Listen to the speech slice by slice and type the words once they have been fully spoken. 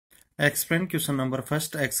Explain question number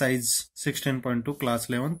first. Exercise 16.2 class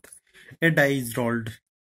 11th. A die is rolled.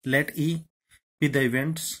 Let E be the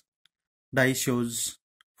events die shows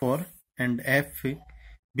 4 and F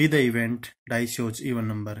be the event die shows even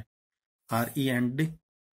number. Are E and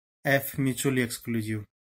F mutually exclusive?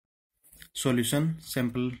 Solution.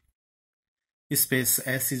 Sample space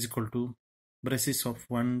S is equal to braces of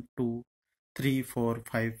 1, 2, 3, 4,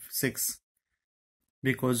 5, 6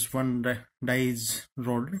 because one die is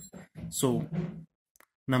rolled, so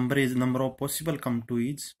number of possible come to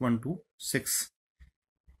is 1 to 6.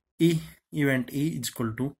 Event E is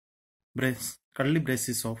equal to curly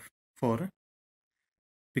braces of 4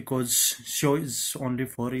 because show is only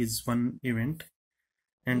 4 is one event,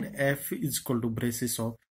 and F is equal to braces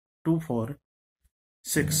of 2, 4,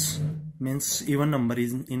 6 means even number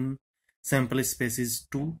is in sample space is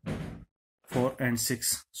 2, 4 and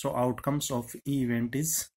 6. So outcomes of E event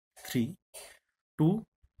is 3, 2,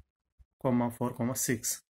 4,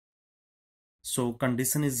 6. So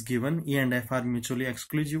condition is given E and F are mutually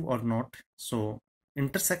exclusive or not. So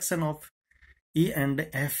intersection of E and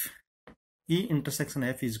F, E intersection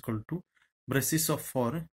F is equal to braces of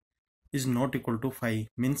 4 is not equal to 5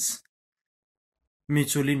 means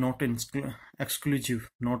mutually not exclusive.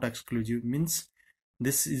 Not exclusive means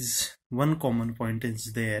this is one common point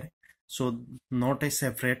is there, so not a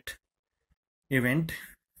separate event.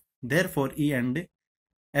 Therefore E and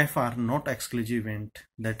F are not exclusive event.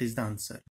 That is the answer.